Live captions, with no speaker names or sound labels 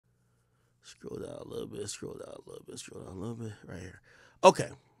Scroll down a little bit, scroll down a little bit, scroll down a little bit, right here. Okay.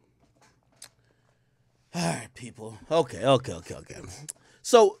 All right, people. Okay.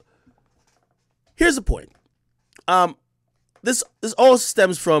 So here's the point. This all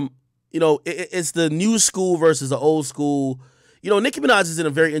stems from, it's the new school versus the old school. Nicki Minaj is in a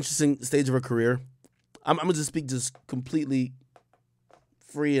very interesting stage of her career. I'm gonna just speak just completely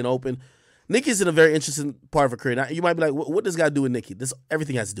free and open. Nicki's in a very interesting part of her career. Now, you might be like, what does this got to do with Nicki?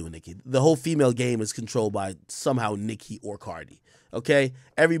 Everything has to do with Nicki. The whole female game is controlled by somehow Nicki or Cardi. Okay?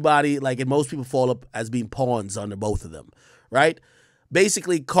 Everybody, and most people fall up as being pawns under both of them, right?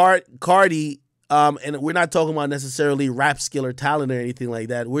 Basically, Cardi, and we're not talking about necessarily rap skill or talent or anything like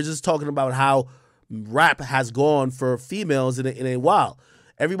that. We're just talking about how rap has gone for females in a while.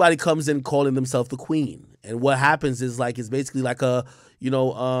 Everybody comes in calling themselves the queen. And what happens is it's basically like a,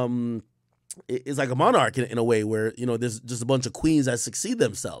 it's like a monarch in a way where, there's just a bunch of queens that succeed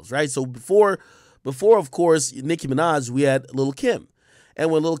themselves, right? So before of course, Nicki Minaj, we had Lil' Kim.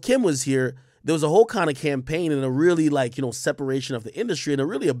 And when Lil' Kim was here, there was a whole kind of campaign and a really separation of the industry, and a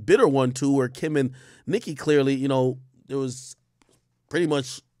really a bitter one too, where Kim and Nicki clearly, there was pretty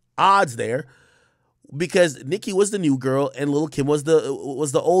much odds there because Nicki was the new girl and Lil' Kim was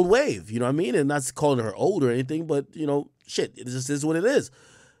the old wave, you know what I mean? And not calling her old or anything, but, shit, it just is what it is.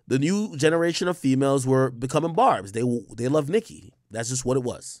 The new generation of females were becoming barbs. They love Nicki. That's just what it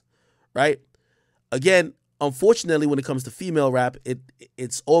was, right? Again, unfortunately, when it comes to female rap,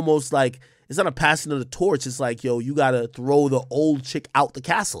 it's almost like it's not a passing of the torch. It's like, you got to throw the old chick out the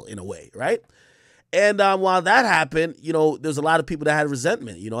castle in a way, right? And while that happened, there's a lot of people that had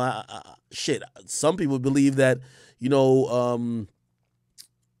resentment. Shit, some people believe that, say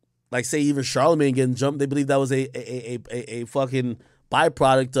even Charlamagne getting jumped, they believe that was a fucking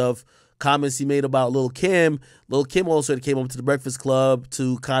byproduct of comments he made about Lil' Kim. Lil' Kim also came up to the Breakfast Club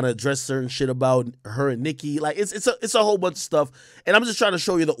to kind of address certain shit about her and Nicki. It's a whole bunch of stuff, and I'm just trying to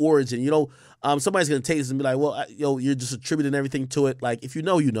show you the origin. Somebody's gonna take this and be like, well, you're just attributing everything to it. If you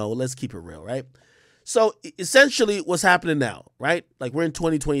know, let's keep it real, right? So essentially, what's happening now, right? We're in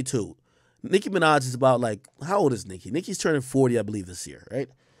 2022. Nicki Minaj is about how old is Nicki? Nicki's turning 40, I believe, this year, right?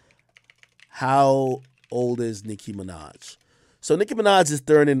 How old is Nicki Minaj? So Nicki Minaj is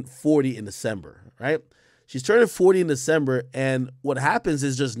turning 40 in December, right? She's turning 40 in December, and what happens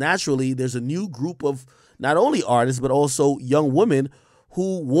is just naturally there's a new group of not only artists but also young women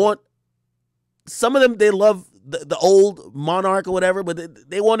who want, some of them, they love the old monarch or whatever, but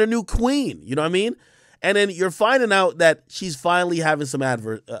they want a new queen, you know what I mean? And then you're finding out that she's finally having some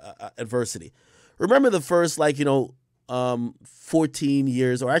adversity. Remember the first 14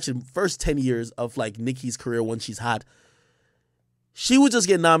 years, or actually first 10 years of Nicki's career when she's hot. She would just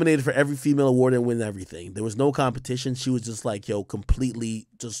get nominated for every female award and win everything. There was no competition. She was just completely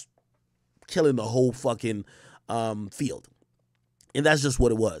just killing the whole fucking field. And that's just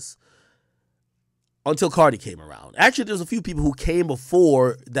what it was. Until Cardi came around. Actually, there's a few people who came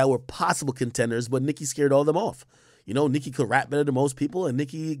before that were possible contenders, but Nicki scared all of them off. Nicki could rap better than most people, and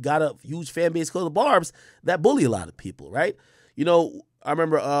Nicki got a huge fan base called the Barbs that bully a lot of people, right? I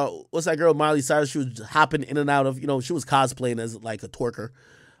remember, what's that girl, Miley Cyrus? She was hopping in and out of, she was cosplaying as a twerker.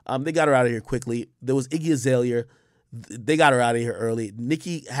 They got her out of here quickly. There was Iggy Azalea. They got her out of here early.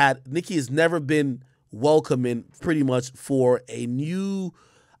 Nicki has never been welcoming pretty much for a new,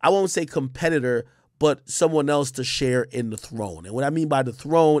 I won't say competitor, but someone else to share in the throne. And what I mean by the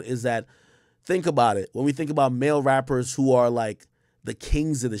throne is that, think about it. When we think about male rappers who are the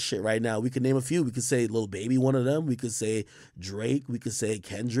kings of the shit right now, we could name a few. We could say Lil Baby, one of them. We could say Drake. We could say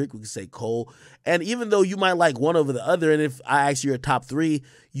Kendrick. We could say Cole. And even though you might like one over the other, and if I ask you your top three,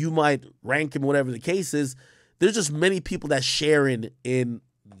 you might rank them, whatever the case is, there's just many people that share in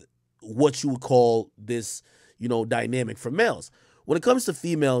what you would call this, dynamic for males. When it comes to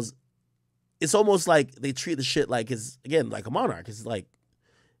females, it's almost like they treat the shit it's, again, like a monarch. It's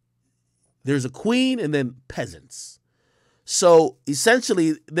there's a queen and then peasants. So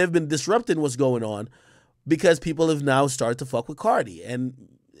essentially, they've been disrupting what's going on because people have now started to fuck with Cardi.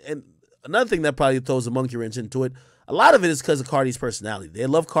 And another thing that probably throws a monkey wrench into it, a lot of it is because of Cardi's personality. They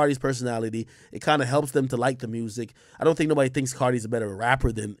love Cardi's personality. It kind of helps them to like the music. I don't think nobody thinks Cardi's a better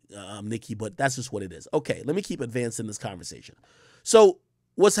rapper than Nicki, but that's just what it is. Okay, let me keep advancing this conversation. So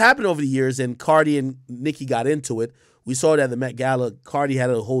what's happened over the years, and Cardi and Nicki got into it, we saw that at the Met Gala. Cardi had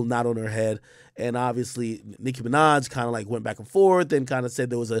a whole knot on her head, and obviously Nicki Minaj kind of went back and forth and kind of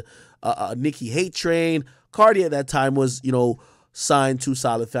said there was a Nicki hate train. Cardi at that time was, signed to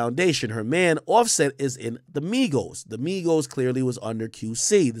Solid Foundation. Her man, Offset, is in the Migos. The Migos clearly was under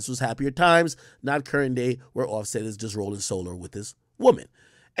QC. This was happier times, not current day, where Offset is just rolling solo with this woman.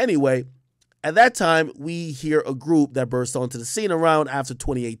 Anyway, At that time, we hear a group that burst onto the scene around after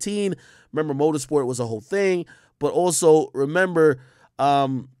 2018. Remember, motorsport was a whole thing, but also remember,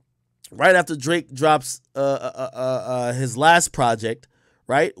 right after Drake drops his last project,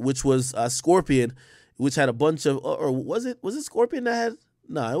 right, which was Scorpion, which had a bunch of, or was it Scorpion that had?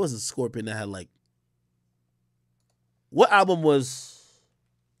 No, it wasn't Scorpion that had like. What album was?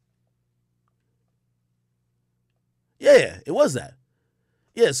 Yeah, it was that.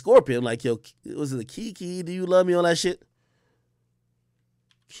 Yeah, Scorpion. Like, yo, was it the Kiki? Do you love me? All that shit.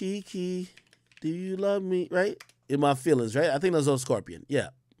 Kiki, do you love me? Right? In my feelings, right? I think that was on Scorpion. Yeah.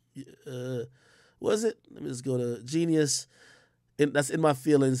 Was it? Let me just go to Genius. That's in my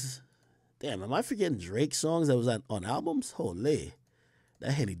feelings. Damn, am I forgetting Drake songs that was on albums? Holy,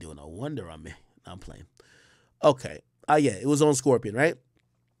 that Henny doing a wonder on me. I'm playing. Okay. Yeah, it was on Scorpion, right?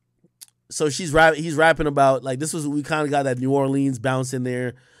 So he's rapping about, like, this was, we kind of got that New Orleans bounce in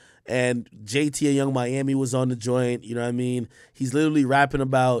there, and JT and Young Miami was on the joint. You know what I mean? He's literally rapping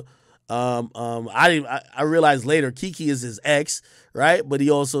about. I realized later Kiki is his ex, right? But he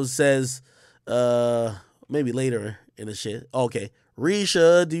also says, maybe later in the shit. Okay,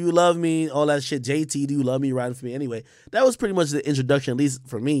 Risha, do you love me? All that shit. JT, do you love me? Riding for me. Anyway, that was pretty much the introduction, at least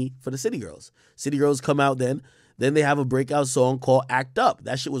for me, for the City Girls. City Girls come out then. Then they have a breakout song called Act Up.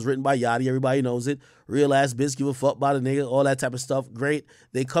 That shit was written by Yachty. Everybody knows it. Real ass bitch, give a fuck about a nigga, all that type of stuff. Great.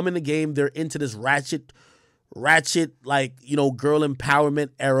 They come in the game. They're into this ratchet, like, you know, girl empowerment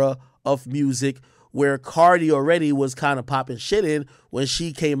era of music where Cardi already was kind of popping shit in when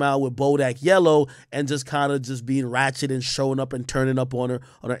she came out with Bodak Yellow and just kind of just being ratchet and showing up and turning up on her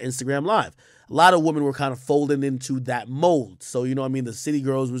Instagram Live. A lot of women were kind of folding into that mold. So, you know what I mean? The City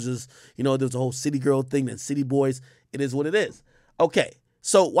Girls was just, you know, there's a whole City Girl thing, and City Boys. It is what it is. Okay,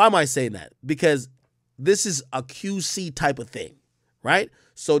 so why am I saying that? Because this is a QC type of thing, right?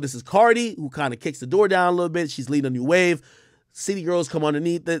 So this is Cardi, who kind of kicks the door down a little bit. She's leading a new wave. City Girls come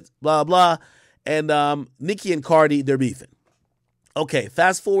underneath it, blah, blah. And Nicki and Cardi, they're beefing. Okay,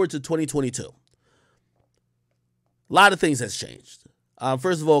 fast forward to 2022. A lot of things has changed.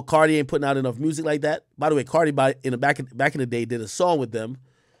 First of all, Cardi ain't putting out enough music like that. By the way, Cardi back in the day did a song with them.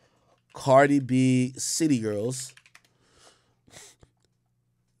 Cardi B, City Girls.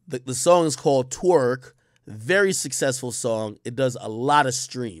 The song is called Twerk. Very successful song. It does a lot of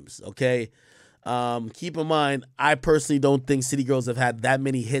streams, okay? Keep in mind, I personally don't think City Girls have had that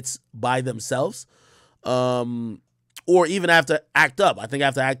many hits by themselves. Or even after Act Up. I think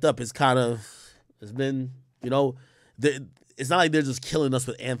after Act Up, it's been, you know, it's not like they're just killing us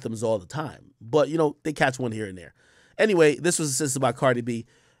with anthems all the time. But, you know, they catch one here and there. Anyway, this was assisted by Cardi B.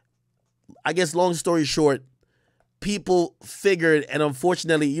 I guess long story short, people figured, and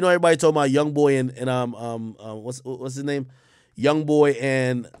unfortunately, you know, everybody talking about YoungBoy and what's his name? YoungBoy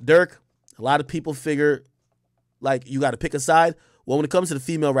and Dirk. A lot of people figure, like, you got to pick a side. Well, when it comes to the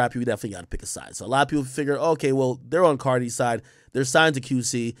female rap, you definitely got to pick a side. So a lot of people figure, okay, well, they're on Cardi's side. They're signed to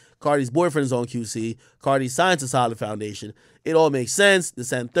QC. Cardi's boyfriend is on QC. Cardi signed to Solid Foundation. It all makes sense,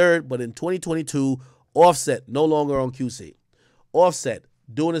 this and third. But in 2022, Offset no longer on QC. Offset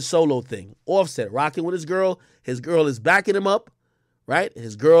doing a solo thing. Offset rocking with his girl. His girl is backing him up, right?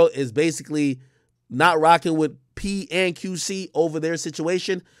 His girl is basically not rocking with P and QC over their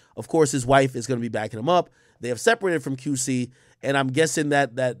situation. Of course, his wife is going to be backing him up. They have separated from QC, and I'm guessing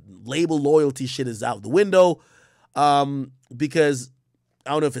that label loyalty shit is out the window, because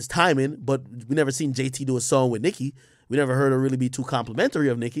I don't know if it's timing, but we never seen JT do a song with Nicki. We never heard her really be too complimentary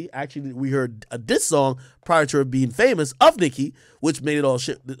of Nicki. Actually, we heard a diss song prior to her being famous of Nicki, which made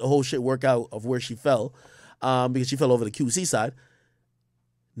the whole shit work out of where she fell, because she fell over the QC side.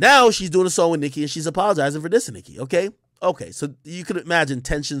 Now she's doing a song with Nicki, and she's apologizing for dissing Nicki, okay? Okay, so you can imagine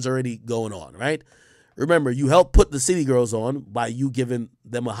tensions already going on, right? Remember, you helped put the City Girls on by you giving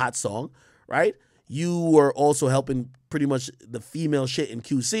them a hot song, right? You were also helping pretty much the female shit in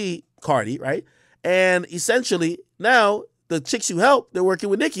QC, Cardi, right? And essentially, now, the chicks you helped, they're working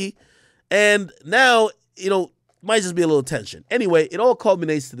with Nicki, and now, you know, might just be a little tension. Anyway, it all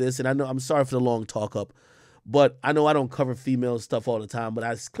culminates to this, and I know, I'm sorry for the long talk up, but I know I don't cover female stuff all the time, but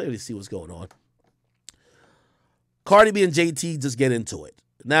I clearly see what's going on. Cardi B and JT just get into it.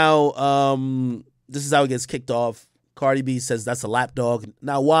 Now, this is how it gets kicked off. Cardi B says that's a lapdog.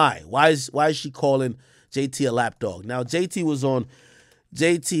 Now, why? Why is she calling JT a lapdog? Now, JT was on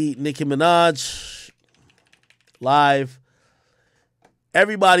Nicki Minaj live.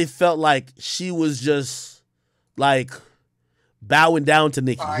 Everybody felt like she was just like bowing down to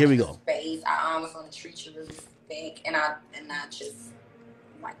Nicki. Here we go. I almost want to treat you with respect, and not just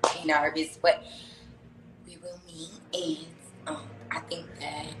like be nervous, but we will meet, and I think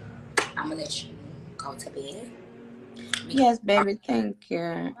that I'm gonna let you go to bed. Yes, baby, thank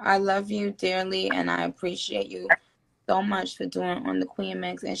you. I love you dearly, and I appreciate you so much for doing on the Queen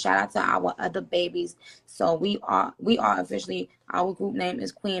Mix. And shout out to our other babies. So we are officially, our group name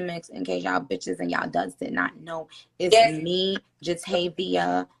is Queen Mix. In case y'all bitches and y'all duds did not know, it's me,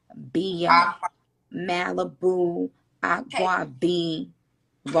 Jatavia, Bia, Malibu, Aqua B,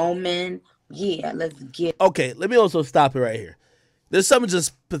 Roman. Yeah, let's get. Okay, let me also stop it right here. There's something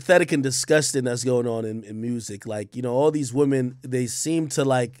just pathetic and disgusting that's going on in music. Like, you know, all these women, they seem to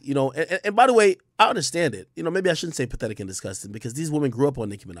like, you know, and by the way, I understand it. You know, maybe I shouldn't say pathetic and disgusting because these women grew up on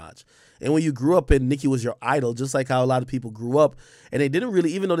Nicki Minaj. And when you grew up and Nicki was your idol, just like how a lot of people grew up and they didn't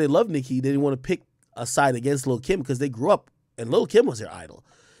really, even though they loved Nicki, they didn't want to pick a side against Lil' Kim because they grew up and Lil' Kim was their idol.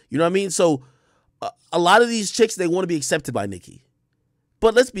 You know what I mean? So a lot of these chicks, they want to be accepted by Nicki.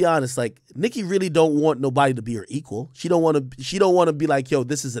 But let's be honest, like Nicki really don't want nobody to be her equal. She don't want to be like, yo,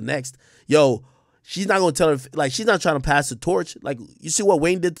 this is the next. Yo, she's not gonna tell her, like, she's not trying to pass the torch. Like, you see what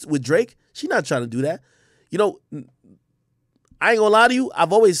Wayne did with Drake? She's not trying to do that. You know, I ain't gonna lie to you.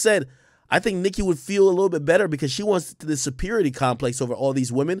 I've always said I think Nicki would feel a little bit better because she wants the superiority complex over all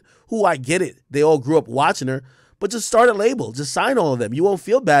these women who, I get it, they all grew up watching her, but just start a label, just sign all of them. You won't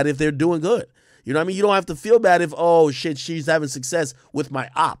feel bad if they're doing good. You know what I mean? You don't have to feel bad if, oh, shit, she's having success with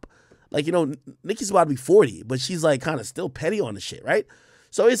my op. Like, you know, Nicki's about to be 40, but she's, like, kind of still petty on the shit, right?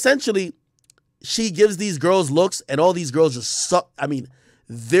 So, essentially, she gives these girls looks, and all these girls just suck. I mean,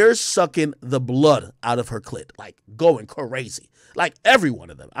 they're sucking the blood out of her clit, like, going crazy. Like, every one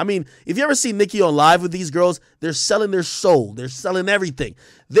of them. I mean, if you ever see Nicki on live with these girls, they're selling their soul. They're selling everything.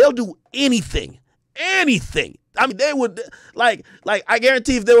 They'll do anything. Anything. I mean, they would, like I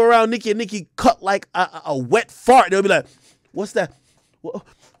guarantee if they were around Nicki and Nicki cut like a wet fart, they'll be like, what's that?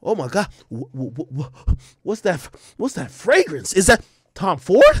 Oh my God. What's that fragrance? Is that Tom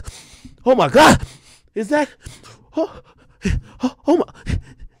Ford? Oh my God. Is that, oh my,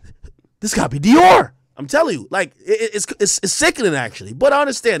 this gotta be Dior. I'm telling you, like, it's sickening actually, but I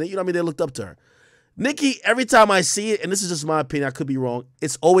understand it. You know what I mean? They looked up to her. Nicki, every time I see it, and this is just my opinion, I could be wrong,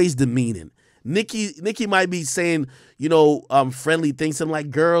 it's always demeaning. Nicki might be saying, you know, friendly things, something like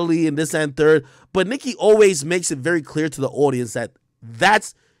girly and this and third, but Nicki always makes it very clear to the audience that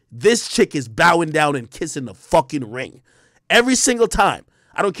this chick is bowing down and kissing the fucking ring. Every single time.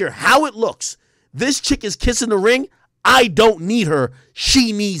 I don't care how it looks. This chick is kissing the ring. I don't need her.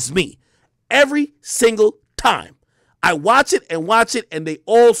 She needs me. Every single time. I watch it, and they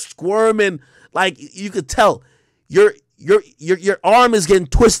all squirm, and like you could tell, your arm is getting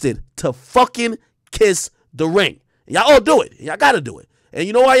twisted to fucking kiss the ring. Y'all all do it. Y'all gotta do it. And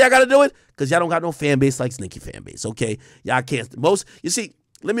you know why y'all gotta do it? Because y'all don't got no fan base like Nicki fan base, okay? Y'all can't. You see,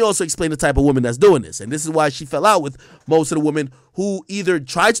 let me also explain the type of woman that's doing this. And this is why she fell out with most of the women who either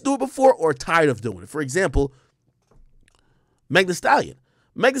tried to do it before or tired of doing it. For example, Meg Thee Stallion.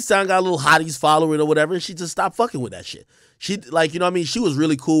 Meg Thee Stallion got a little hotties following or whatever, and she just stopped fucking with that shit. She, like, you know what I mean? She was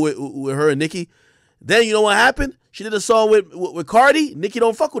really cool with her and Nicki. Then you know what happened? She did a song with Cardi. Nicki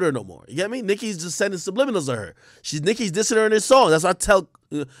don't fuck with her no more. You get me? Nicki's just sending subliminals to her. Nicki's dissing her in this song. That's why I tell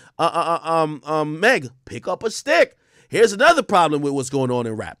Meg, pick up a stick. Here's another problem with what's going on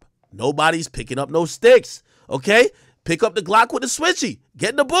in rap. Nobody's picking up no sticks. Okay? Pick up the Glock with the switchy.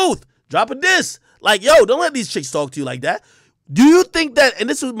 Get in the booth. Drop a diss. Like, yo, don't let these chicks talk to you like that. Do you think that, and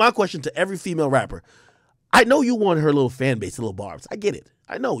this is my question to every female rapper, I know you want her little fan base, little barbs. I get it.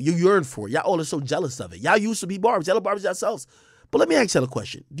 I know. You yearn for it. Y'all all are so jealous of it. Y'all used to be barbs. Y'all are barbs yourselves. But let me ask y'all a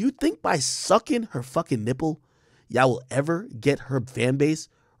question. Do you think by sucking her fucking nipple, y'all will ever get her fan base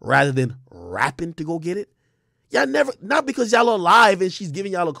rather than rapping to go get it? Y'all never, not because y'all are live and she's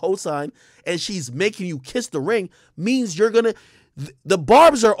giving y'all a cosign and she's making you kiss the ring, means you're going to, the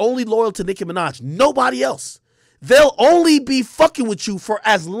barbs are only loyal to Nicki Minaj. Nobody else. They'll only be fucking with you for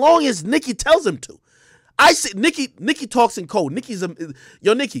as long as Nicki tells them to. I say Nicki talks in code.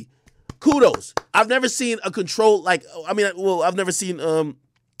 Yo, Nicki, kudos. I've never seen a control like, I've never seen,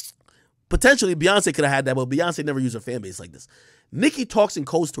 potentially Beyonce could have had that, but Beyonce never used her fan base like this. Nicki talks in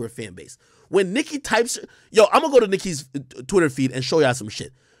codes to her fan base. When Nicki types, yo, I'm gonna go to Nicki's Twitter feed and show y'all some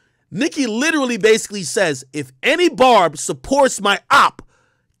shit. Nicki literally basically says, if any barb supports my op,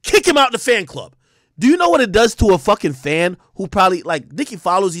 kick him out the fan club. Do you know what it does to a fucking fan who probably, like, Nicki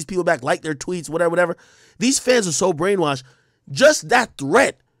follows these people back, like their tweets, whatever. These fans are so brainwashed. Just that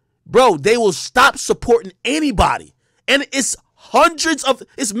threat, bro, they will stop supporting anybody. And it's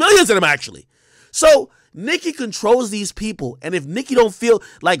it's millions of them, actually. So Nicki controls these people. And if Nicki don't feel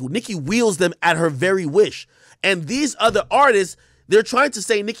like Nicki wheels them at her very wish. And these other artists, they're trying to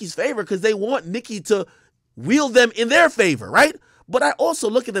say Nicki's favor because they want Nicki to wheel them in their favor, right? But I also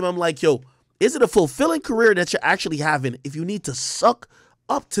look at them, I'm like, yo, is it a fulfilling career that you're actually having if you need to suck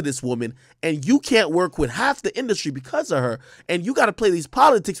up to this woman and you can't work with half the industry because of her, and you got to play these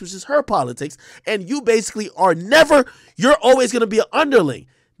politics, which is her politics, and you basically are never, you're always going to be an underling.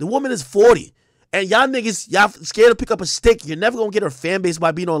 The woman is 40. And y'all niggas, y'all scared to pick up a stick. You're never going to get her fan base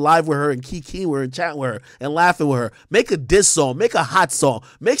by being on live with her and kiki with her and chatting with her and laughing with her. Make a diss song. Make a hot song.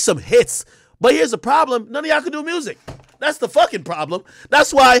 Make some hits. But here's the problem. None of y'all can do music. That's the fucking problem.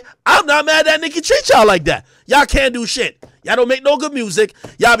 That's why I'm not mad that Nicki treats y'all like that. Y'all can't do shit. Y'all don't make no good music.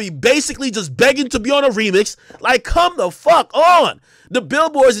 Y'all be basically just begging to be on a remix. Like, come the fuck on. The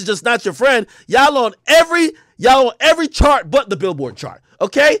Billboards is just not your friend. Y'all on every chart but the Billboard chart.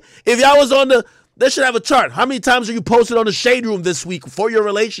 Okay? If y'all was on they should have a chart. How many times are you posted on the Shade Room this week for your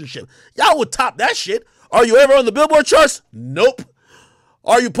relationship? Y'all would top that shit. Are you ever on the Billboard charts? Nope.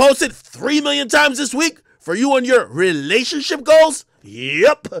 Are you posted 3 million times this week for you and your relationship goals?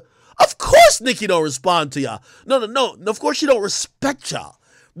 Yep. Of course Nicki don't respond to y'all. No. Of course she don't respect y'all.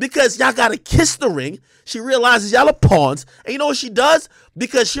 Because y'all got to kiss the ring. She realizes y'all are pawns. And you know what she does?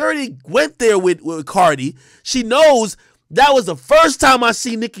 Because she already went there with Cardi. She knows that was the first time I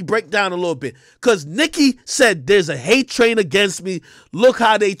see Nicki break down a little bit. Because Nicki said, there's a hate train against me. Look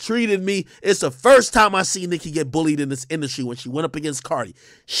how they treated me. It's the first time I see Nicki get bullied in this industry when she went up against Cardi.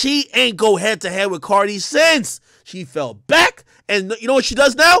 She ain't go head to head with Cardi since. She fell back. And you know what she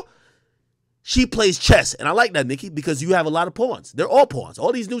does now? She plays chess. And I like that, Nicki, because you have a lot of pawns. They're all pawns.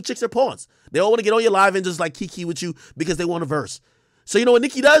 All these new chicks are pawns. They all want to get on your live and just like kiki with you because they want a verse. So you know what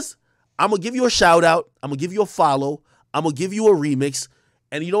Nicki does? I'm going to give you a shout out. I'm going to give you a follow. I'm going to give you a remix.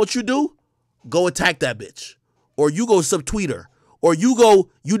 And you know what you do? Go attack that bitch. Or you go subtweet her. Or you go,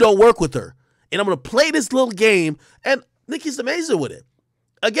 you don't work with her. And I'm going to play this little game. And Nicki's amazing with it.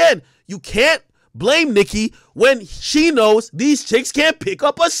 Again, you can't blame Nicki when she knows these chicks can't pick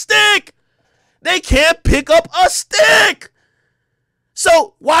up a stick. They can't pick up a stick.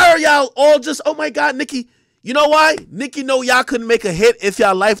 So why are y'all all just, oh my God, Nicki. You know why? Nicki know y'all couldn't make a hit if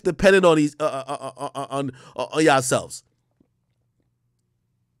y'all life depended on these on yourselves.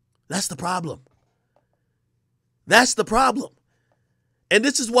 That's the problem. That's the problem. And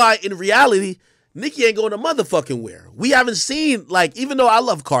this is why, in reality, Nicki ain't going to motherfucking where. We haven't seen, like, even though I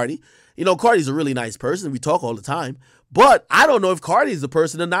love Cardi, you know, Cardi's a really nice person. We talk all the time. But I don't know if Cardi's the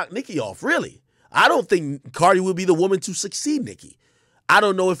person to knock Nicki off, really. I don't think Cardi will be the woman to succeed Nicki. I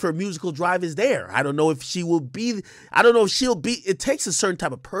don't know if her musical drive is there. I don't know if she will be, I don't know if she'll be, it takes a certain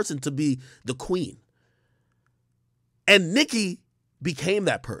type of person to be the queen. And Nicki became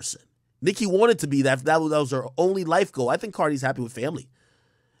that person. Nicki wanted to be that. That was her only life goal. I think Cardi's happy with family.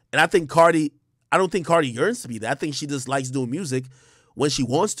 And I don't think Cardi yearns to be that. I think she just likes doing music when she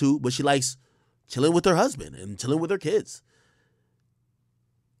wants to, but she likes chilling with her husband and chilling with her kids.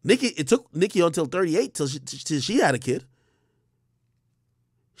 It took Nicki until 38 till she had a kid.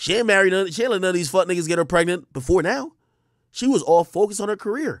 She ain't married none. She ain't let none of these fuck niggas get her pregnant before now. She was all focused on her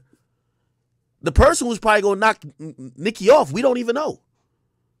career. The person who's probably going to knock Nicki off, we don't even know.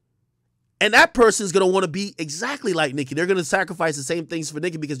 And that person's going to want to be exactly like Nicki. They're going to sacrifice the same things for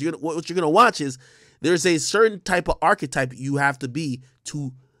Nicki because what you're going to watch is there's a certain type of archetype you have to be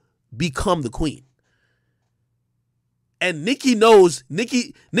to become the queen. And Nicki knows,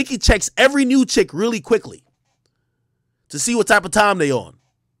 Nicki checks every new chick really quickly to see what type of time they on.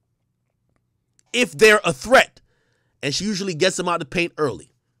 If they're a threat. And she usually gets them out the paint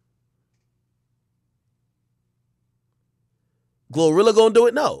early. Glorilla gonna do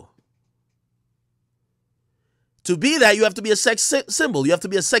it? No. To be that, you have to be a sex symbol. You have to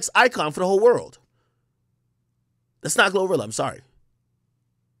be a sex icon for the whole world. That's not Glorilla, I'm sorry.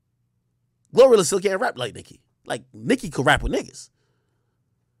 Glorilla still can't rap like Nicki. Like, Nicki could rap with niggas.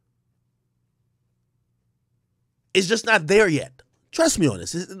 It's just not there yet. Trust me on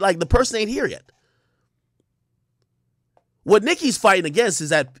this. It's like, the person ain't here yet. What Nicki's fighting against is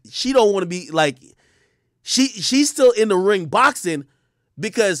that she don't want to be like, she's still in the ring boxing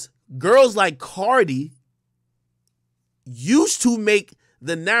because girls like Cardi used to make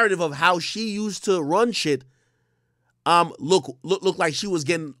the narrative of how she used to run shit look like she was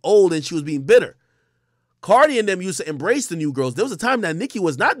getting old and she was being bitter. Cardi and them used to embrace the new girls. There was a time that Nicki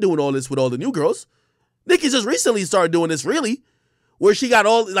was not doing all this with all the new girls. Nicki just recently started doing this, really, where she got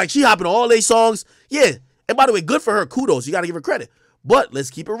all, like, she hopping all their songs. Yeah. And by the way, good for her. Kudos. You got to give her credit. But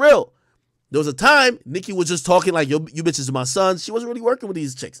let's keep it real. There was a time Nicki was just talking like, yo, you bitches are my sons. She wasn't really working with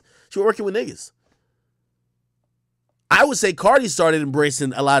these chicks. She was working with niggas. I would say Cardi started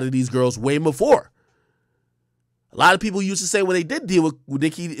embracing a lot of these girls way before. A lot of people used to say when they did deal with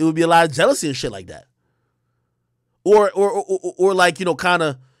Nicki, it would be a lot of jealousy and shit like that. or like, you know, kind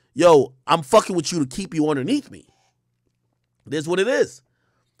of, yo, I'm fucking with you to keep you underneath me. It is what it is.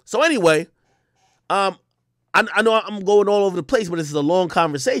 So anyway, I know I'm going all over the place, but this is a long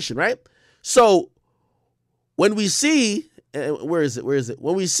conversation, right? So when we see, where is it?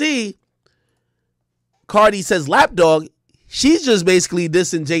 When we see Cardi says lapdog, she's just basically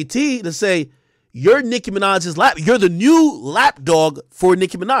dissing JT to say, you're Nicki Minaj's you're the new lapdog for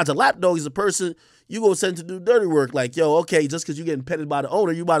Nicki Minaj. A lapdog is a person you go send to do dirty work. Like, yo, okay, just because you're getting petted by the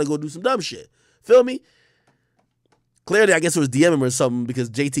owner, you about to go do some dumb shit. Feel me? Clearly, I guess it was DMing or something because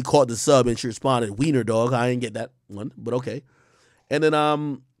JT caught the sub and she responded, wiener dog. I didn't get that one, but okay. And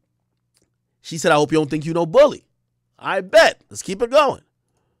then she said, I hope you don't think you no bully. I bet. Let's keep it going.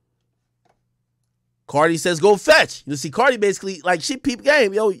 Cardi says, go fetch. You see, Cardi basically, like, she peep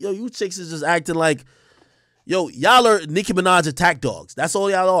game. Yo, you chicks is just acting like, yo, y'all are Nicki Minaj attack dogs. That's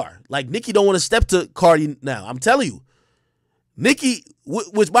all y'all are. Like, Nicki don't want to step to Cardi now. I'm telling you. Nicki,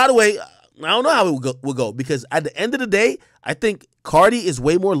 which, by the way, I don't know how it will go because at the end of the day, I think Cardi is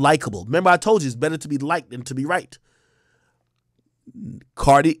way more likable. Remember, I told you it's better to be liked than to be right.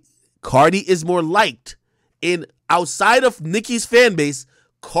 Cardi is more liked. Outside of Nicki's fan base,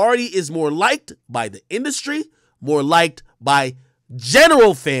 Cardi is more liked by the industry, more liked by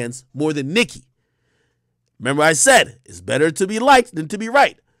general fans more than Nicki. Remember I said, it's better to be liked than to be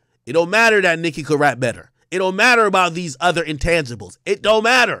right. It don't matter that Nicki could rap better. It don't matter about these other intangibles. It don't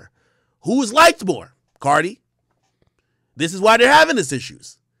matter. Who's liked more? Cardi. This is why they're having these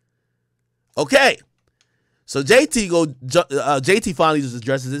issues. Okay. So JT finally just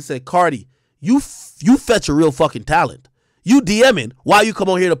addresses it and said, Cardi, you fetch a real fucking talent. You DMing why you come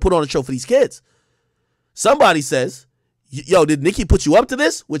on here to put on a show for these kids. Somebody says, yo, did Nicki put you up to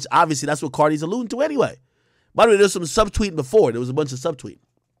this? Which obviously that's what Cardi's alluding to anyway. By the way, there's some subtweeting before. There was a bunch of subtweeting.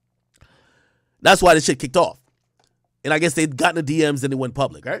 That's why this shit kicked off. And I guess they'd gotten the DMs and it went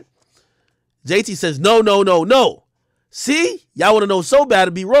public, right? JT says, no. See? Y'all want to know so bad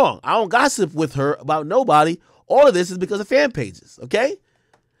to be wrong. I don't gossip with her about nobody. All of this is because of fan pages, okay?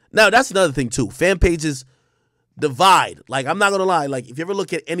 Now, that's another thing, too. Fan pages divide. Like, I'm not going to lie. Like, if you ever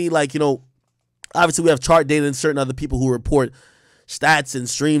look at any, like, you know, obviously we have chart data and certain other people who report stats and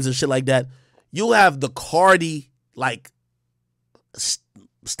streams and shit like that. You'll have the Cardi, like,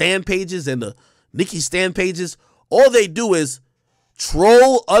 stand pages and the Nicki stand pages. All they do is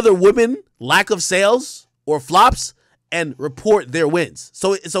troll other women, lack of sales or flops, and report their wins.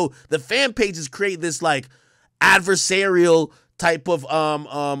 So the fan pages create this, like, adversarial type of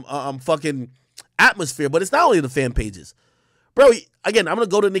fucking atmosphere, but it's not only the fan pages. Bro, again, I'm going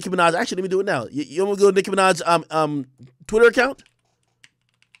to go to Nicki Minaj. Actually, let me do it now. You want to go to Nicki Minaj Twitter account?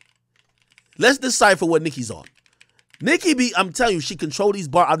 Let's decipher what Nicki's on. Nicki I'm telling you, she control these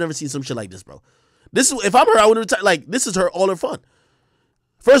bars. I've never seen some shit like this, bro. This is, if I'm her, I would have like, this is all her fun.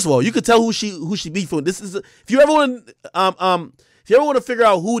 First of all, you could tell who she beefing with. This is if you ever want to figure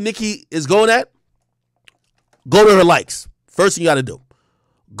out who Nicki is going at, go to her likes. First thing you got to do.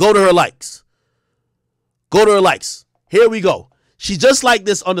 Go to her likes. Go to her likes. Here we go. She just like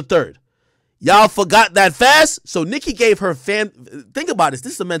this on the 3rd. Y'all forgot that fast? So Nicki gave her think about this.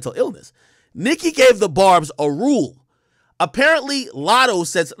 This is a mental illness. Nicki gave the Barbs a rule. Apparently, Lotto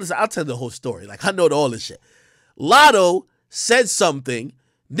said, listen, I'll tell you the whole story. Like, I know all this shit. Lotto said something.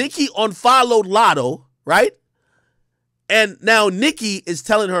 Nicki unfollowed Lotto, right? And now Nicki is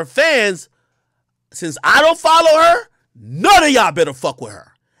telling her fans, since I don't follow her, none of y'all better fuck with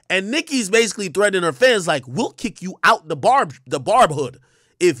her. And Nicki's basically threatening her fans like, we'll kick you out the barb hood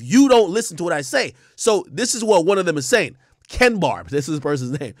if you don't listen to what I say. So this is what one of them is saying. Ken Barb, this is the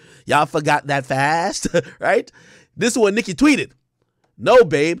person's name. Y'all forgot that fast, right? This is what Nicki tweeted. No,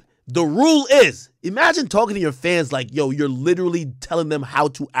 babe. The rule is, imagine talking to your fans like, yo, you're literally telling them how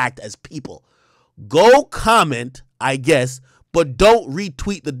to act as people. Go comment, I guess, but don't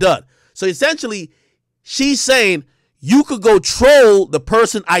retweet the dud. So essentially, she's saying, you could go troll the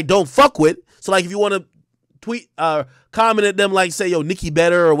person I don't fuck with. So like if you want to tweet, comment at them like say, yo, Nicki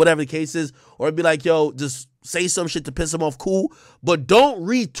better or whatever the case is, or be like, yo, just say some shit to piss them off, cool. But don't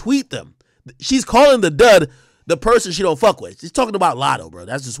retweet them. She's calling the dud the person she don't fuck with. She's talking about Lotto, bro.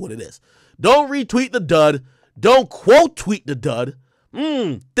 That's just what it is. Don't retweet the dud. Don't quote tweet the dud.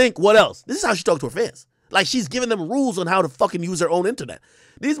 Think what else? This is how she talks to her fans. Like she's giving them rules on how to fucking use their own internet.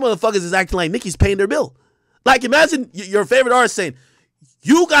 These motherfuckers is acting like Nicki's paying their bill. Like imagine your favorite artist saying,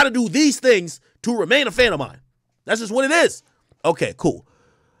 you got to do these things to remain a fan of mine. That's just what it is. Okay, cool.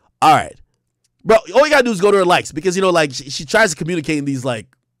 All right. Bro, all you got to do is go to her likes because, you know, like she tries to communicate in these like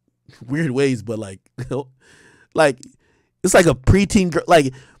weird ways, but like, you know, like it's like a preteen girl.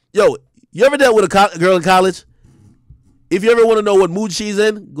 Like, yo, you ever dealt with a girl in college If you ever want to know what mood she's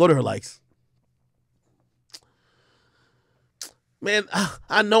in, go to her likes. Man,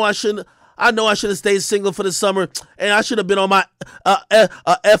 I know I shouldn't. I know I should have stayed single for the summer, and I should have been on my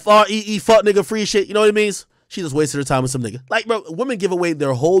FREE fuck nigga free shit. You know what it means? She just wasted her time with some nigga. Like, bro, women give away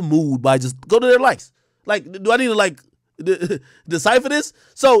their whole mood by just go to their likes. Like, do I need to like decipher this?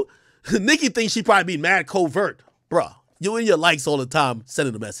 So, Nicki thinks she probably be mad covert, bro. You in your likes all the time,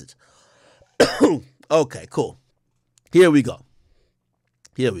 sending a message. Okay, cool. Here we go.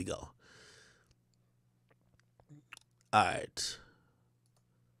 Here we go. All right.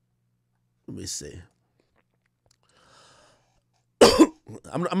 Let me see.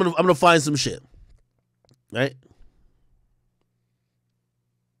 I'm gonna find some shit. Right?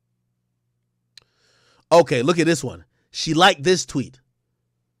 Okay, look at this one. She liked this tweet.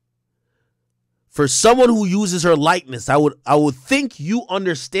 For someone who uses her likeness, I would think you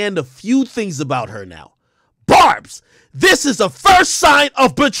understand a few things about her now. Barbs, this is the first sign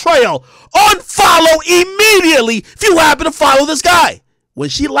of betrayal. Unfollow immediately if you happen to follow this guy. When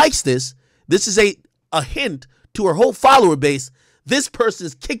she likes this, this is a hint to her whole follower base. This person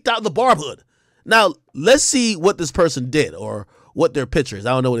is kicked out of the Barbhood. Now, let's see what this person did or what their picture is.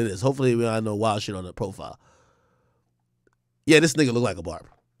 I don't know what it is. Hopefully, I know wild shit on the profile. Yeah, this nigga look like a barb.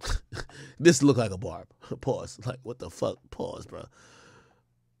 This look like a barb. Pause. Like, what the fuck? Pause, bro.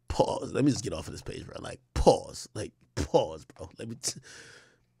 Pause. Let me just get off of this page, bro. Like, pause. Like, pause, bro.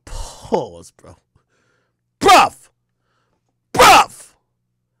 Pause, bro. Bruv! Bruv!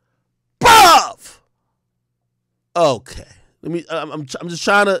 Bruv! Okay. I'm just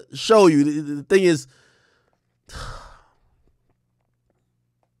trying to show you. The thing is,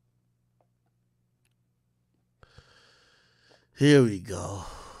 here we go.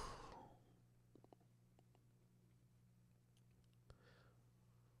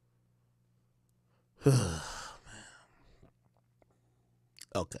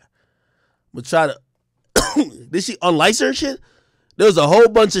 Okay. I'm gonna try to. Did she unlice her shit? There was a whole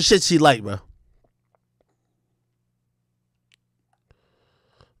bunch of shit she liked, bro.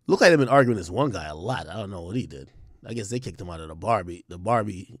 Look like they've been arguing this one guy a lot. I don't know what he did. I guess they kicked him out of the Barbie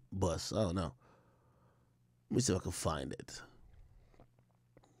bus. I don't know. Let me see if I can find it.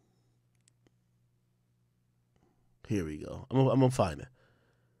 Here we go. I'm gonna find it.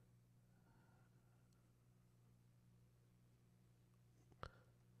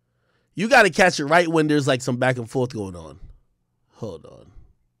 You got to catch it right when there's like some back and forth going on. Hold on.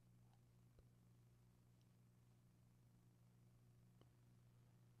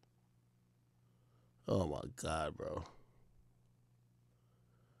 Oh my God, bro.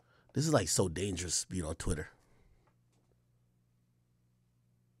 This is like so dangerous being on Twitter.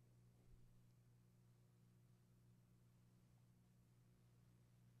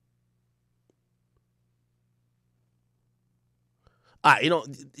 You know,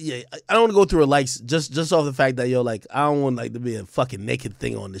 yeah, I don't want to go through her likes just off the fact that, yo, like, I don't want like to be a fucking naked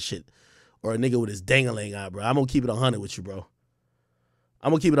thing on this shit or a nigga with his dangling out, bro. I'm gonna keep it 100 with you, bro. I'm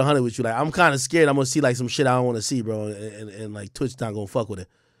gonna keep it 100 with you. Like, I'm kind of scared I'm gonna see like some shit I don't want to see, bro, and like Twitch not gonna fuck with it.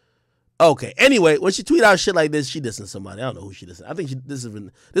 Okay. Anyway, when she tweet out shit like this, she dissing somebody. I don't know who she dissing. I think this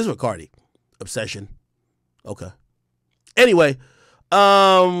is for Cardi. Obsession. Okay. Anyway,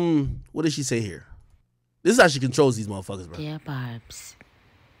 what did she say here? This is how she controls these motherfuckers, bro. Dear Barbs,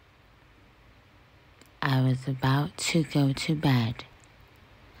 I was about to go to bed,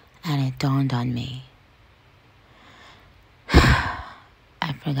 and it dawned on me.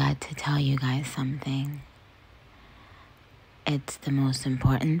 I forgot to tell you guys something. It's the most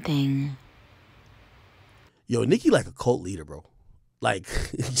important thing. Yo, Nicki like a cult leader, bro. Like,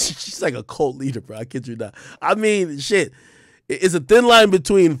 she's like a cult leader, bro. I kid you not. I mean, shit. It's a thin line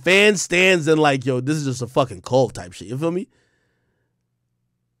between fan stands and like, yo, this is just a fucking cult type shit. You feel me?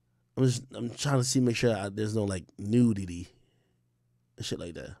 I'm trying to see, make sure there's no like nudity and shit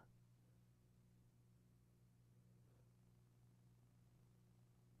like that.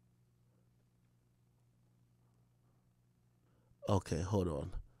 Okay, hold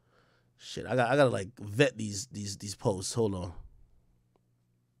on. Shit, I gotta like vet these posts. Hold on.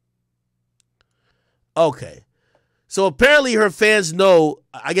 Okay. So apparently her fans know,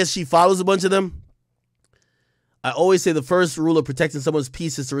 I guess she follows a bunch of them. I always say the first rule of protecting someone's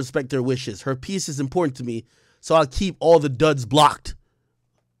peace is to respect their wishes. Her peace is important to me, so I'll keep all the duds blocked.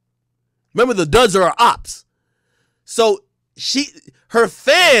 Remember, the duds are our ops. So her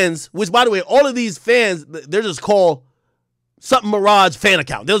fans, which by the way, all of these fans, they're just called something Mirage fan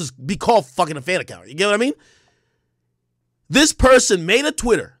account. They'll just be called fucking a fan account. You get what I mean? This person made a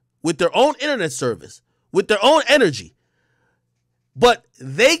Twitter with their own internet service, with their own energy, But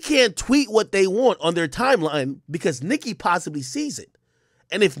they can't tweet what they want on their timeline because Nicki possibly sees it.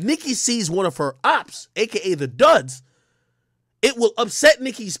 And if Nicki sees one of her ops, aka the duds, it will upset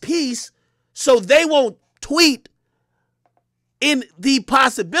Nicki's peace, so they won't tweet in the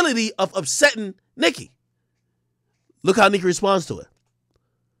possibility of upsetting Nicki. Look how Nicki responds to it.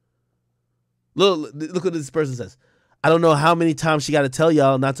 Look what this person says. I don't know how many times she got to tell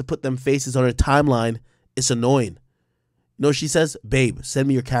y'all not to put them faces on her timeline. It's annoying. You know what she says? Babe, send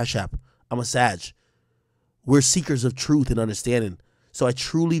me your Cash App. I'm a Sag. We're seekers of truth and understanding. So I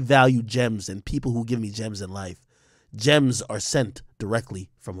truly value gems and people who give me gems in life. Gems are sent directly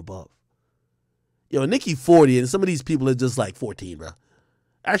from above. Yo, Nicki 40 and some of these people are just like 14, bro.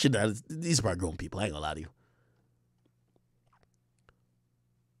 Actually, no, these are probably grown people. I ain't gonna lie to you.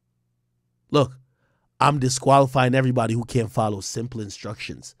 Look, I'm disqualifying everybody who can't follow simple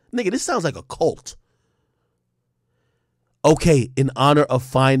instructions. Nigga, this sounds like a cult. Okay, in honor of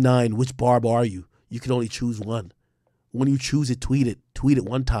Fine Nine, which barb are you? You can only choose one. When you choose it, tweet it. Tweet it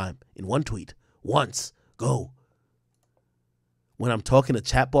one time, in one tweet. Once. Go. When I'm talking to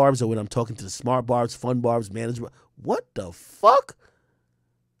chat barbs or when I'm talking to the smart barbs, fun barbs, management. What the fuck?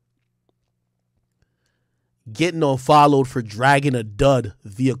 Getting unfollowed for dragging a dud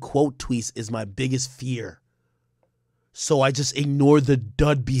via quote tweets is my biggest fear. So I just ignore the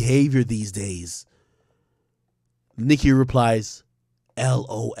dud behavior these days. Nicki replies,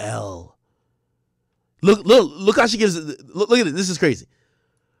 LOL. Look how she gives it. Look at it. This is crazy.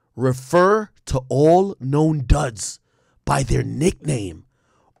 Refer to all known duds by their nickname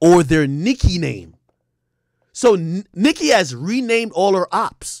or their Nicki name. So Nicki has renamed all her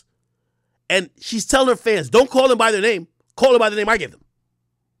ops. And she's telling her fans, don't call them by their name. Call them by the name I give them.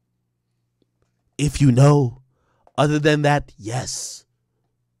 If you know. Other than that, yes.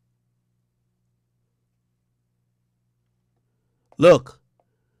 Look.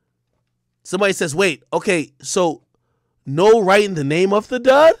 Somebody says, wait, okay, so no writing the name of the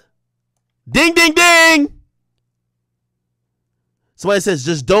dud? Ding, ding, ding. Somebody says,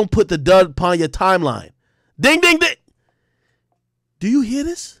 just don't put the dud upon your timeline. Ding, ding, ding. Do you hear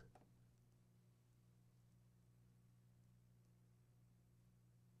this?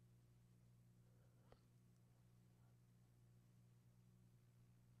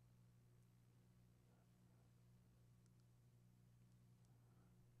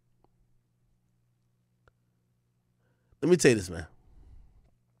 Let me tell you this, man.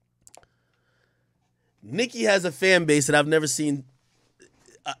 Nicki has a fan base that I've never seen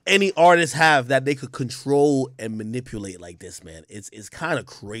any artist have that they could control and manipulate like this, man. It's kind of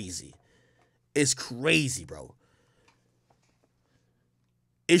crazy. It's crazy, bro.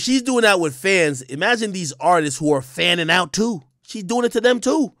 If she's doing that with fans, imagine these artists who are fanning out too. She's doing it to them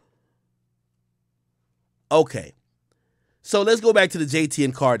too. Okay. So let's go back to the JT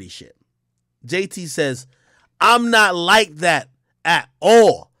and Cardi shit. JT says, I'm not like that at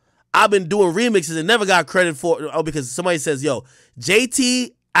all. I've been doing remixes and never got credit for it. Oh, because somebody says, yo,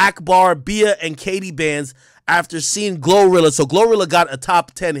 JT, Akbar, Bia, and Katie bands after seeing Glorilla. So Glorilla got a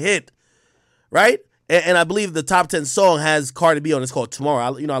top 10 hit, right? And I believe the top 10 song has Cardi B on it. It's called Tomorrow.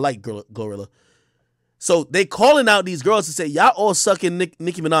 I like Glorilla. So they calling out these girls to say, y'all all sucking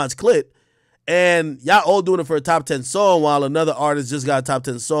Nicki Minaj's clit. And y'all all doing it for a top 10 song while another artist just got a top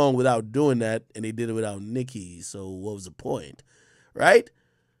 10 song without doing that, and they did it without Nicki. So what was the point, right?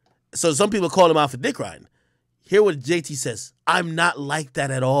 So some people call him out for dick riding. Hear what JT says. I'm not like that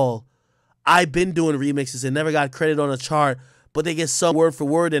at all. I've been doing remixes and never got credit on a chart, but they get some word for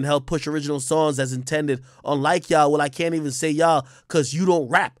word and help push original songs as intended. Unlike y'all, well, I can't even say y'all because you don't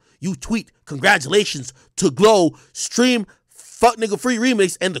rap. You tweet, congratulations to Glow, stream, fuck nigga free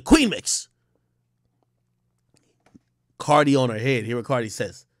remix, and the Queen mix. Cardi on her head. Hear what Cardi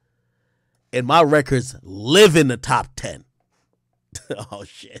says. And my records live in the top 10. Oh,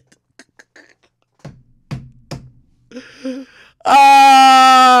 shit.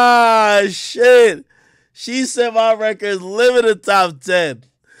 Ah, shit. She said my records live in the top 10.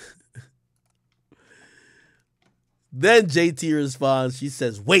 Then JT responds. She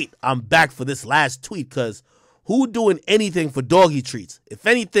says, wait, I'm back for this last tweet because who doing anything for doggy treats? If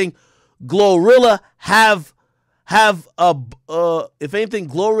anything, Glorilla have you a bone or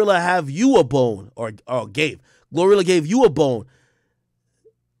Glorilla gave you a bone.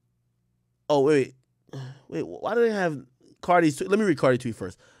 Oh, wait, why do they have Cardi's tweet? Let me read Cardi's tweet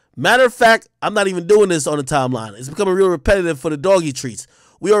first. Matter of fact, I'm not even doing this on the timeline. It's becoming real repetitive for the doggy treats.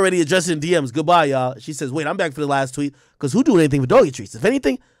 We already addressing DMs. Goodbye, y'all. She says, wait, I'm back for the last tweet because who doing anything for doggy treats? If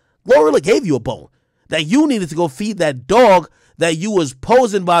anything, Glorilla gave you a bone that you needed to go feed that dog that you was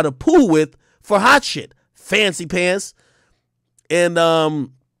posing by the pool with for hot shit. Fancy pants.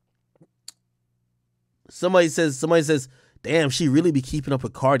 And somebody says, damn, she really be keeping up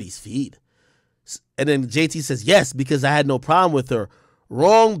with Cardi's feed. And then JT says, yes, because I had no problem with her.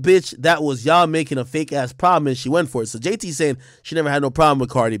 Wrong, bitch. That was y'all making a fake ass problem and she went for it. So JT saying she never had no problem with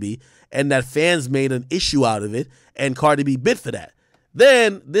Cardi B and that fans made an issue out of it and Cardi B bit for that.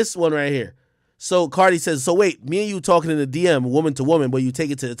 Then this one right here. So Cardi says, so wait, me and you talking in the DM, woman to woman, but you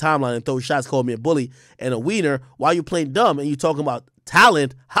take it to the timeline and throw shots, call me a bully and a wiener while you playing dumb and you talking about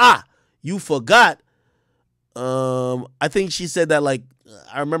talent. Ha! You forgot. I think she said that, like,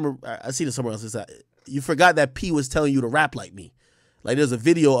 I remember, I seen it somewhere else. It's that you forgot that P was telling you to rap like me. Like, there's a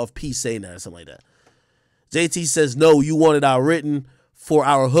video of P saying that or something like that. JT says, no, you wanted our written for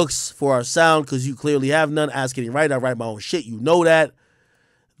our hooks, for our sound, because you clearly have none. Ask any right. I write my own shit. You know that.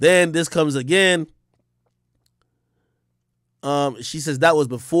 Then this comes again. She says, that was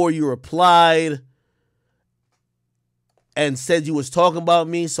before you replied and said you was talking about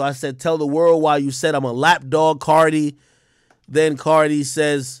me. So I said, tell the world why you said I'm a lapdog, Cardi. Then Cardi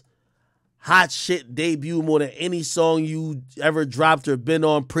says, hot shit debut more than any song you ever dropped or been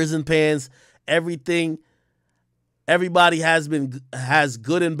on. Prison Pants, everything. Everybody has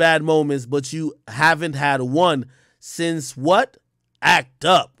good and bad moments, but you haven't had one since what? Act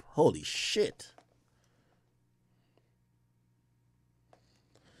Up. Holy shit.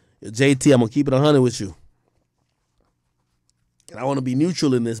 Yo, JT, I'm going to keep it 100 with you. And I want to be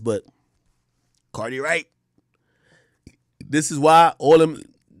neutral in this, but Cardi right. This is why all them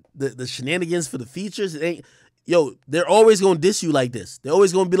the shenanigans for the features, it ain't, yo, they're always going to diss you like this. They're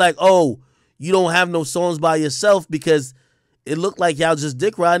always going to be like, oh, you don't have no songs by yourself because it looked like y'all just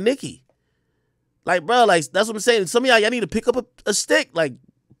dick ride Nicki. Like, bro, like, that's what I'm saying. Some of y'all need to pick up a stick. Like,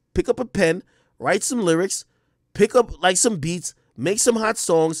 pick up a pen, write some lyrics, pick up, like, some beats, make some hot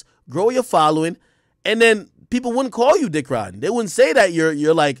songs, grow your following, and then people wouldn't call you dick riding. They wouldn't say that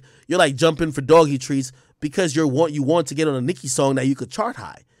you're like jumping for doggy treats because you want to get on a Nicki song that you could chart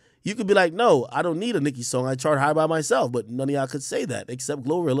high. You could be like, no, I don't need a Nicki song. I chart high by myself. But none of y'all could say that except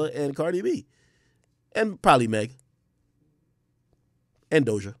Glorilla and Cardi B. And probably Meg. And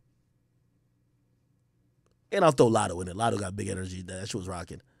Doja. And I'll throw Lotto in it. Lotto got big energy. That shit was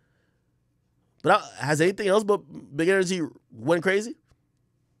rocking. But has anything else but big energy went crazy?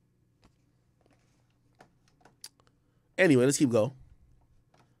 Anyway, let's keep going.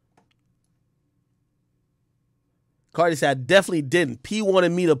 Cardi said, I definitely didn't. P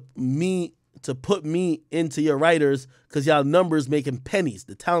wanted me to put me into your writers because y'all numbers making pennies.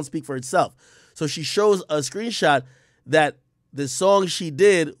 The talent speak for itself. So she shows a screenshot that the song she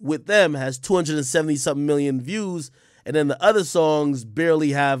did with them has 270-something million views, and then the other songs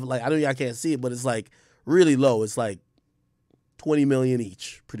barely have, like, I know y'all can't see it, but it's like really low. It's like 20 million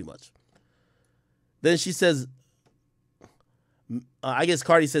each, pretty much. Then she says, I guess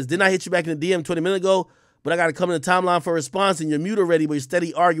Cardi says, didn't I hit you back in the DM 20 minutes ago? But I got to come in the timeline for a response, and you're mute already, but you're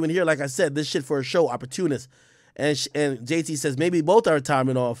steady arguing here. Like I said, this shit for a show, opportunist. And JT says, maybe both are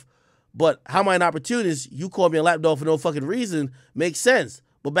timing off, but how am I an opportunist? You call me a lapdog for no fucking reason. Makes sense.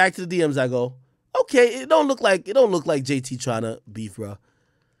 But back to the DMs I go, okay, it don't look like JT trying to beef, bro.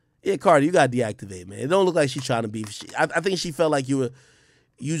 Yeah, Cardi, you got to deactivate, man. It don't look like she's trying to beef. I think she felt like you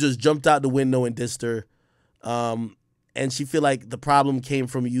just jumped out the window and dissed her. And she feel like the problem came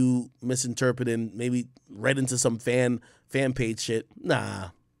from you misinterpreting, maybe read into some fan page shit.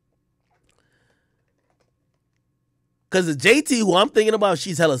 Nah. Because the JT, who I'm thinking about,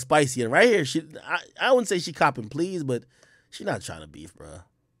 she's hella spicy. And right here, I wouldn't say she copping please, but she not trying to beef, bro.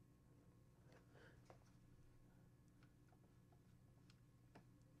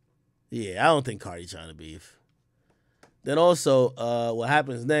 Yeah, I don't think Cardi trying to beef. Then also, what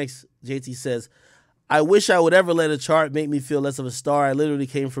happens next, JT says, I wish I would ever let a chart make me feel less of a star. I literally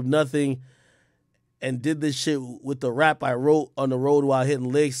came from nothing and did this shit with the rap I wrote on the road while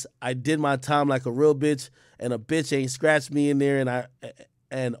hitting licks. I did my time like a real bitch, and a bitch ain't scratched me in there,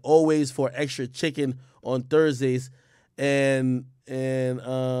 and always for extra chicken on Thursdays, and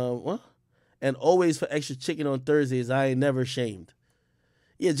always for extra chicken on Thursdays. I ain't never shamed.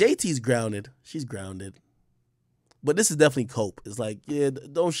 Yeah, JT's grounded. She's grounded. But this is definitely cope. It's like, yeah,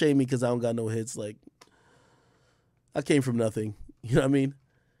 don't shame me because I don't got no hits. Like, I came from nothing. You know what I mean?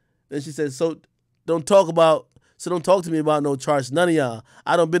 Then she said, so don't talk to me about no charts. None of y'all.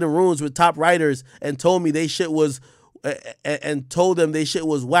 I done been in rooms with top writers and told me they shit was and told them they shit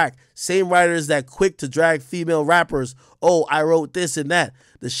was whack. Same writers that quick to drag female rappers. Oh, I wrote this and that.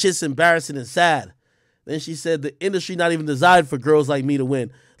 The shit's embarrassing and sad. Then she said the industry not even designed for girls like me to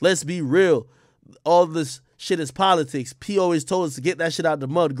win. Let's be real. All this Shit is politics. P always told us to get that shit out the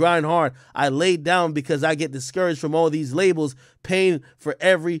mud, grind hard. I laid down because I get discouraged from all these labels, paying for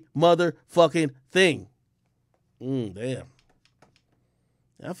every motherfucking thing. Damn.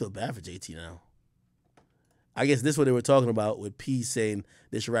 I feel bad for JT now. I guess this is what they were talking about with P saying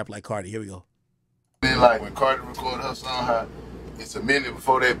they should rap like Cardi. Here we go. Then like when Cardi recorded her song, how it's a minute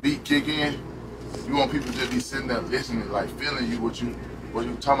before that beat kick in. You want people to just be sitting there listening, like feeling you what you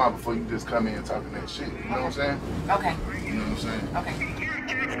talking about before you just come in and talking that shit. You know what I'm saying? Okay. You know what I'm saying?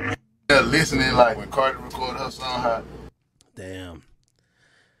 Okay. They're listening like when Cardi recorded her song, how Damn.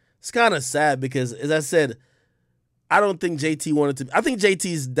 It's kind of sad because, as I said, I don't think JT wanted to. I think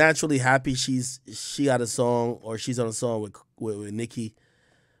JT's naturally happy she got a song or she's on a song with Nicki,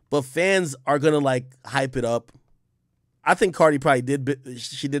 but fans are gonna like hype it up. I think Cardi probably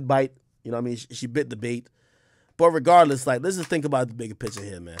she did bite. You know what I mean? She bit the bait. But regardless, like, let's just think about the bigger picture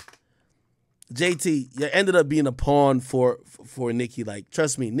here, man. JT, you ended up being a pawn for Nicki. Like,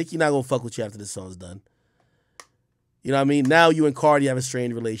 trust me, Nicki not gonna fuck with you after this song's done. You know what I mean? Now you and Cardi have a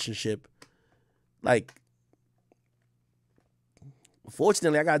strained relationship. Like,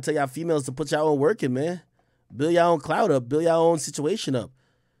 unfortunately, I gotta tell y'all females to put y'all own work in, man. Build y'all own clout up. Build y'all own situation up.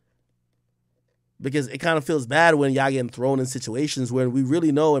 Because it kind of feels bad when y'all getting thrown in situations where we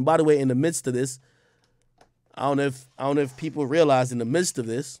really know. And by the way, in the midst of this, I don't know if people realize in the midst of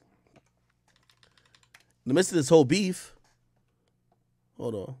this whole beef,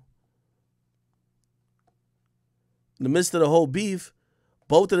 hold on. In the midst of the whole beef,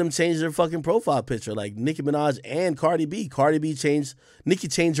 both of them changed their fucking profile picture, like Nicki Minaj and Cardi B. Nicki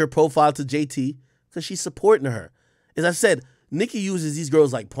changed her profile to JT because she's supporting her. As I said, Nicki uses these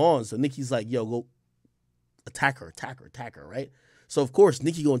girls like pawns, so Nicki's like, yo, go attack her, right? So, of course,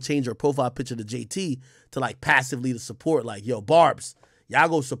 Nicki gonna change her profile picture to JT to, like, passively to support, like, yo, Barbs, y'all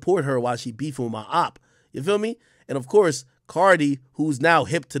go support her while she beefing with my op. You feel me? And, of course, Cardi, who's now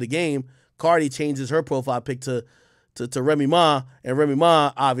hip to the game, Cardi changes her profile pic to Remy Ma, and Remy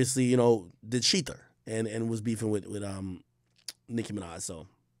Ma, obviously, you know, did Sheether and was beefing with Nicki Minaj, so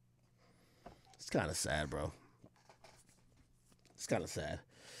it's kind of sad, bro. It's kind of sad.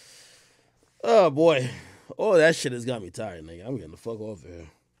 Oh, boy. Oh, that shit has got me tired, nigga. I'm getting the fuck off here.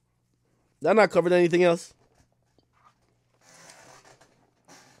 Did I not covered anything else?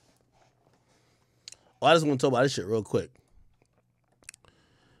 Oh, I just want to talk about this shit real quick.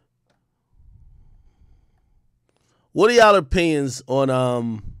 What are y'all opinions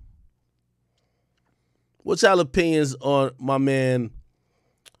on what's y'all opinions on my man